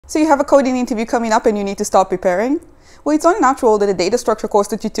So you have a coding interview coming up and you need to start preparing? Well, it's only natural that the data structure course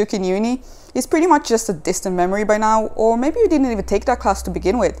that you took in uni is pretty much just a distant memory by now, or maybe you didn't even take that class to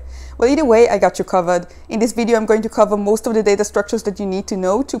begin with. Well, either way, I got you covered. In this video, I'm going to cover most of the data structures that you need to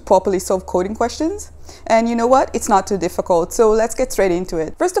know to properly solve coding questions. And you know what? It's not too difficult, so let's get straight into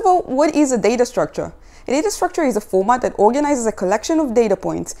it. First of all, what is a data structure? A data structure is a format that organizes a collection of data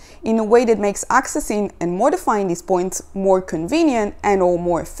points in a way that makes accessing and modifying these points more convenient and or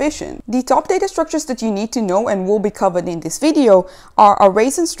more efficient. The top data structures that you need to know and will be covered in this video are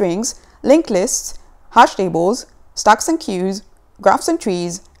arrays and strings, linked lists, hash tables, stacks and queues, graphs and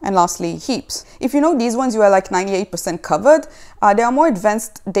trees, and lastly, heaps. If you know these ones, you are like 98% covered. There are more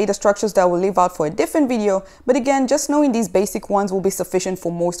advanced data structures that I will leave out for a different video, but again, just knowing these basic ones will be sufficient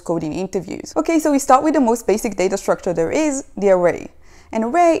for most coding interviews. Okay, so we start with the most basic data structure there is, the array. An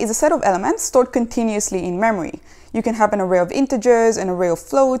array is a set of elements stored continuously in memory. You can have an array of integers, an array of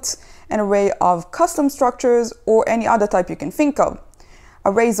floats, an array of custom structures, or any other type you can think of.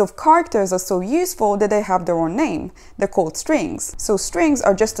 Arrays of characters are so useful that they have their own name. They're called strings. So strings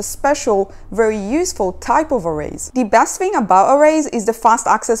are just a special, very useful type of arrays. The best thing about arrays is the fast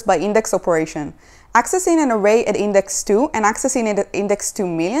access by index operation. Accessing an array at index 2 and accessing it at index 2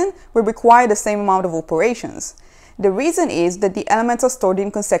 million will require the same amount of operations. The reason is that the elements are stored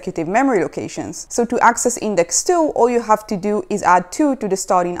in consecutive memory locations. So to access index 2, all you have to do is add 2 to the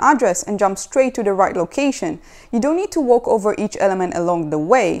starting address and jump straight to the right location. You don't need to walk over each element along the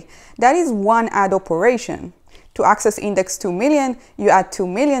way. That is one add operation. To access index 2 million, you add 2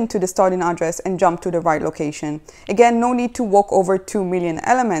 million to the starting address and jump to the right location. Again, no need to walk over 2 million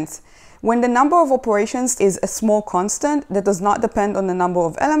elements. When the number of operations is a small constant that does not depend on the number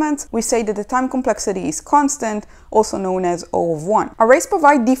of elements, we say that the time complexity is constant, also known as O of 1. Arrays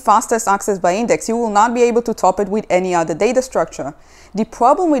provide the fastest access by index. You will not be able to top it with any other data structure. The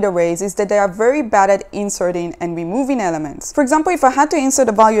problem with arrays is that they are very bad at inserting and removing elements. For example, if I had to insert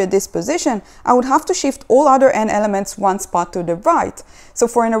a value at this position, I would have to shift all other n elements one spot to the right. So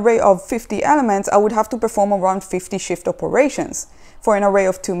for an array of 50 elements, I would have to perform around 50 shift operations. For an array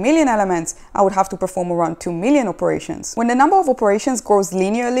of 2 million elements, I would have to perform around 2 million operations. When the number of operations grows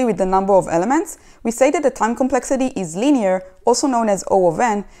linearly with the number of elements, we say that the time complexity is linear, also known as O of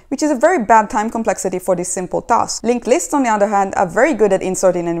n, which is a very bad time complexity for this simple task. Linked lists, on the other hand, are very good at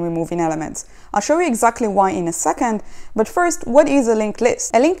inserting and removing elements. I'll show you exactly why in a second, but first, what is a linked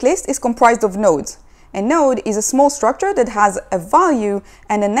list? A linked list is comprised of nodes. A node is a small structure that has a value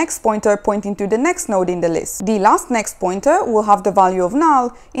and a next pointer pointing to the next node in the list. The last next pointer will have the value of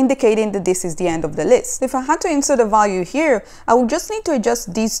null, indicating that this is the end of the list. If I had to insert a value here, I would just need to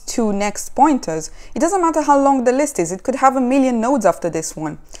adjust these two next pointers. It doesn't matter how long the list is, it could have 1 million nodes after this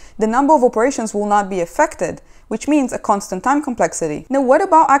one. The number of operations will not be affected, which means a constant time complexity. Now, what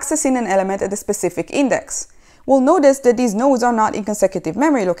about accessing an element at a specific index? We'll notice that these nodes are not in consecutive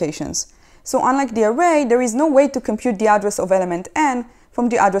memory locations. So unlike the array, there is no way to compute the address of element n from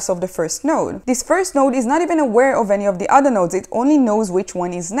the address of the first node. This first node is not even aware of any of the other nodes, it only knows which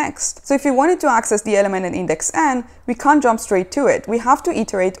one is next. So if we wanted to access the element at index n, we can't jump straight to it. We have to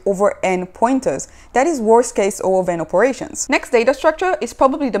iterate over n pointers. That is worst case O of n operations. Next data structure is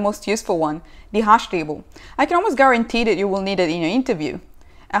probably the most useful one, the hash table. I can almost guarantee that you will need it in your interview.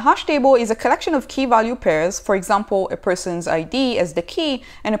 A hash table is a collection of key value pairs, for example, a person's ID as the key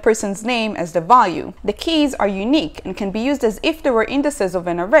and a person's name as the value. The keys are unique and can be used as if they were indices of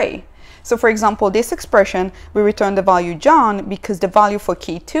an array. So for example, this expression, we return the value John because the value for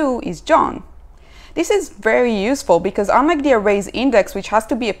key 2 is John. This is very useful because unlike the array's index, which has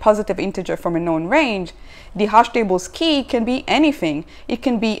to be a positive integer from a known range, the hash table's key can be anything. It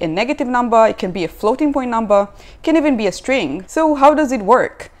can be a negative number, it can be a floating point number, it can even be a string. So how does it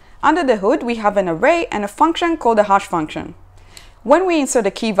work? Under the hood, we have an array and a function called a hash function. When we insert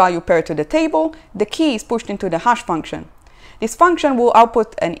a key value pair to the table, the key is pushed into the hash function. This function will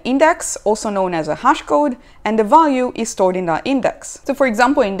output an index, also known as a hash code, and the value is stored in that index. So for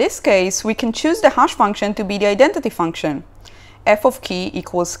example, in this case, we can choose the hash function to be the identity function. F of key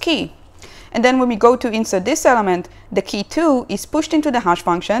equals key. And then when we go to insert this element, the key 2 is pushed into the hash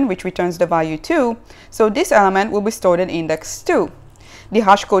function, which returns the value 2. So this element will be stored in index 2. The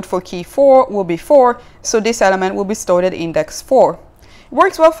hash code for key 4 will be 4, so this element will be stored at index 4. It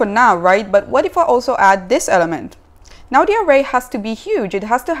works well for now, right? But what if I also add this element? Now the array has to be huge. It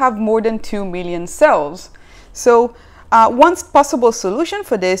has to have more than 2 million cells. So one possible solution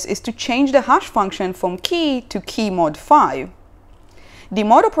for this is to change the hash function from key to key mod 5. The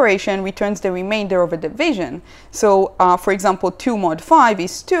mod operation returns the remainder of a division. So for example, 2 mod 5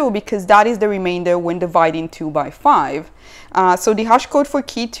 is 2 because that is the remainder when dividing 2 by 5. So the hash code for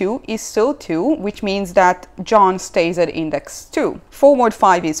key 2 is still 2, which means that John stays at index 2. 4 mod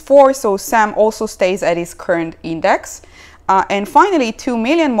 5 is 4, so Sam also stays at his current index. And finally, 2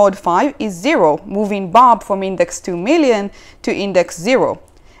 million mod 5 is 0, moving Bob from index 2 million to index 0.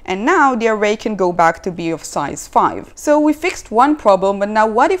 And now the array can go back to be of size 5. So we fixed one problem, but now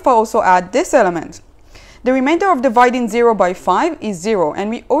what if I also add this element? The remainder of dividing 0 by 5 is 0, and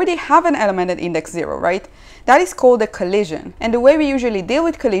we already have an element at index 0, right? That is called a collision. And the way we usually deal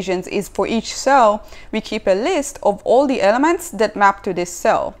with collisions is for each cell, we keep a list of all the elements that map to this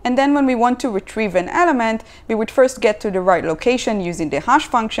cell. And then when we want to retrieve an element, we would first get to the right location using the hash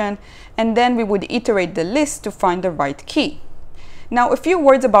function, and then we would iterate the list to find the right key. Now, a few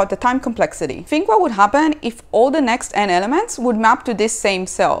words about the time complexity. Think what would happen if all the next n elements would map to this same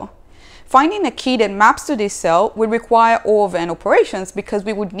cell. Finding a key that maps to this cell would require O of n operations because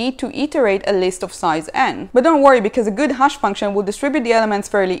we would need to iterate a list of size n. But don't worry, because a good hash function will distribute the elements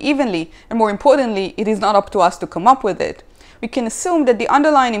fairly evenly, and more importantly, it is not up to us to come up with it. We can assume that the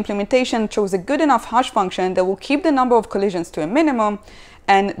underlying implementation chose a good enough hash function that will keep the number of collisions to a minimum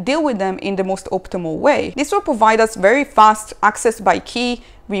and deal with them in the most optimal way. This will provide us very fast access by key,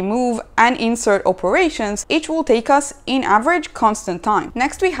 remove, and insert operations. Each will take us, in average, constant time.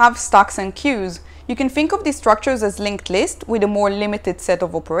 Next, we have stacks and queues. You can think of these structures as linked lists with a more limited set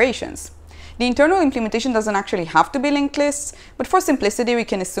of operations. The internal implementation doesn't actually have to be linked lists, but for simplicity, we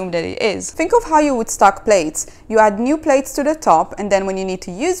can assume that it is. Think of how you would stack plates. You add new plates to the top, and then when you need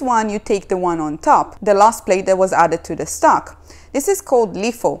to use one, you take the one on top, the last plate that was added to the stack. This is called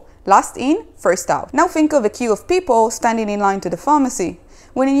LIFO, last in, first out. Now think of a queue of people standing in line to the pharmacy.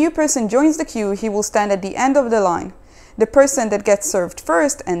 When a new person joins the queue, he will stand at the end of the line. The person that gets served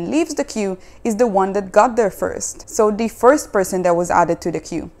first and leaves the queue is the one that got there first. So the first person that was added to the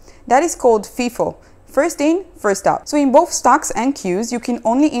queue. That is called FIFO, first in, first out. So in both stacks and queues, you can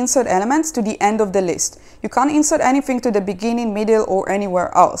only insert elements to the end of the list. You can't insert anything to the beginning, middle, or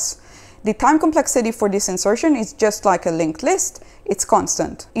anywhere else. The time complexity for this insertion is just like a linked list, it's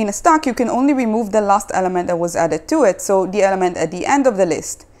constant. In a stack, you can only remove the last element that was added to it, so the element at the end of the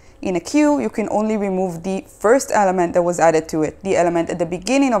list. In a queue, you can only remove the first element that was added to it, the element at the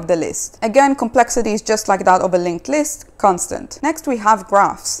beginning of the list. Again, complexity is just like that of a linked list, constant. Next, we have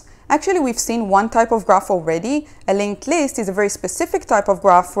graphs. Actually, we've seen one type of graph already. A linked list is a very specific type of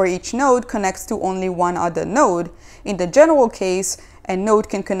graph where each node connects to only one other node. In the general case, a node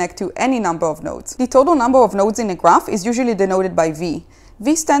can connect to any number of nodes. The total number of nodes in a graph is usually denoted by V.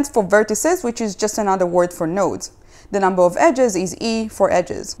 V stands for vertices, which is just another word for nodes. The number of edges is E for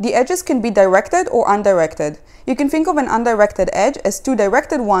edges. The edges can be directed or undirected. You can think of an undirected edge as two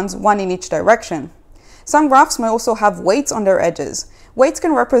directed ones, one in each direction. Some graphs may also have weights on their edges. Weights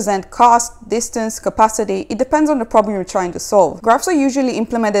can represent cost, distance, capacity. It depends on the problem you're trying to solve. Graphs are usually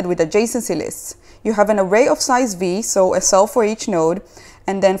implemented with adjacency lists. You have an array of size V, so a cell for each node,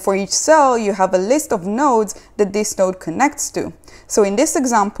 and then for each cell, you have a list of nodes that this node connects to. So in this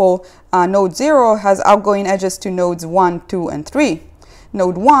example, node 0 has outgoing edges to nodes 1, 2, and 3.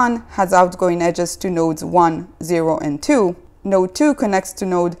 Node 1 has outgoing edges to nodes 1, 0, and 2. Node 2 connects to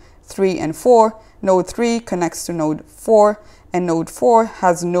node 3 and 4. Node 3 connects to node 4. And node 4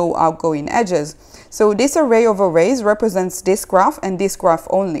 has no outgoing edges. So this array of arrays represents this graph and this graph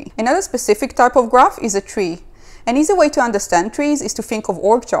only. Another specific type of graph is a tree. An easy way to understand trees is to think of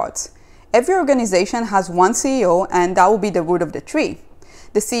org charts. Every organization has one CEO, and that will be the root of the tree.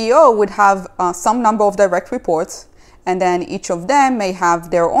 The CEO would have some number of direct reports, and then each of them may have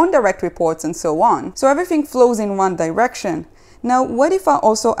their own direct reports and so on. So everything flows in one direction. Now, what if I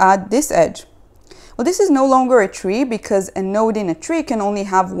also add this edge? Well, this is no longer a tree because a node in a tree can only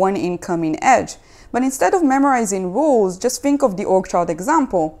have one incoming edge. But instead of memorizing rules, just think of the org chart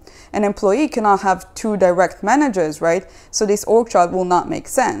example. An employee cannot have two direct managers, right? So this org chart will not make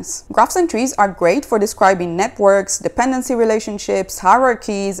sense. Graphs and trees are great for describing networks, dependency relationships,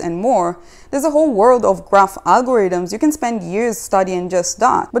 hierarchies, and more. There's a whole world of graph algorithms. You can spend years studying just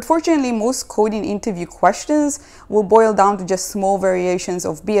that. But fortunately, most coding interview questions will boil down to just small variations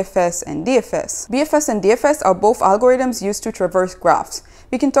of BFS and DFS. BFS and DFS are both algorithms used to traverse graphs.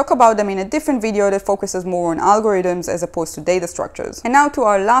 We can talk about them in a different video that focuses more on algorithms as opposed to data structures. And now to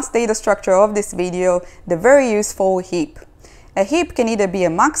our last data structure of this video, the very useful heap. A heap can either be a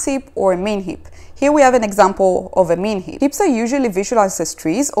max heap or a min heap. Here we have an example of a min heap. Heaps are usually visualized as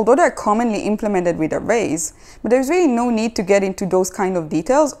trees, although they're commonly implemented with arrays. But there's really no need to get into those kind of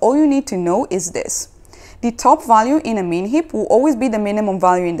details. All you need to know is this. The top value in a min heap will always be the minimum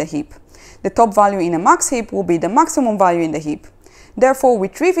value in the heap. The top value in a max heap will be the maximum value in the heap. Therefore,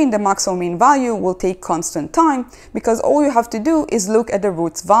 retrieving the max or min value will take constant time because all you have to do is look at the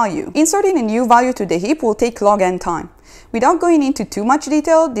root's value. Inserting a new value to the heap will take log n time. Without going into too much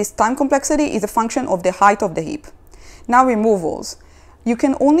detail, this time complexity is a function of the height of the heap. Now removals. You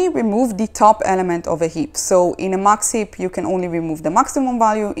can only remove the top element of a heap. So in a max heap, you can only remove the maximum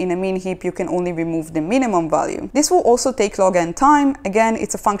value. In a min heap, you can only remove the minimum value. This will also take log n time. Again,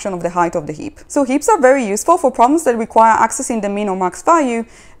 it's a function of the height of the heap. So heaps are very useful for problems that require accessing the min or max value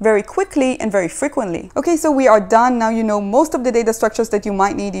very quickly and very frequently. Okay, so we are done. Now you know most of the data structures that you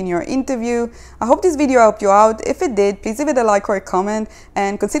might need in your interview. I hope this video helped you out. If it did, please leave it a like or a comment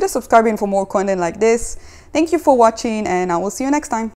and consider subscribing for more content like this. Thank you for watching and I will see you next time.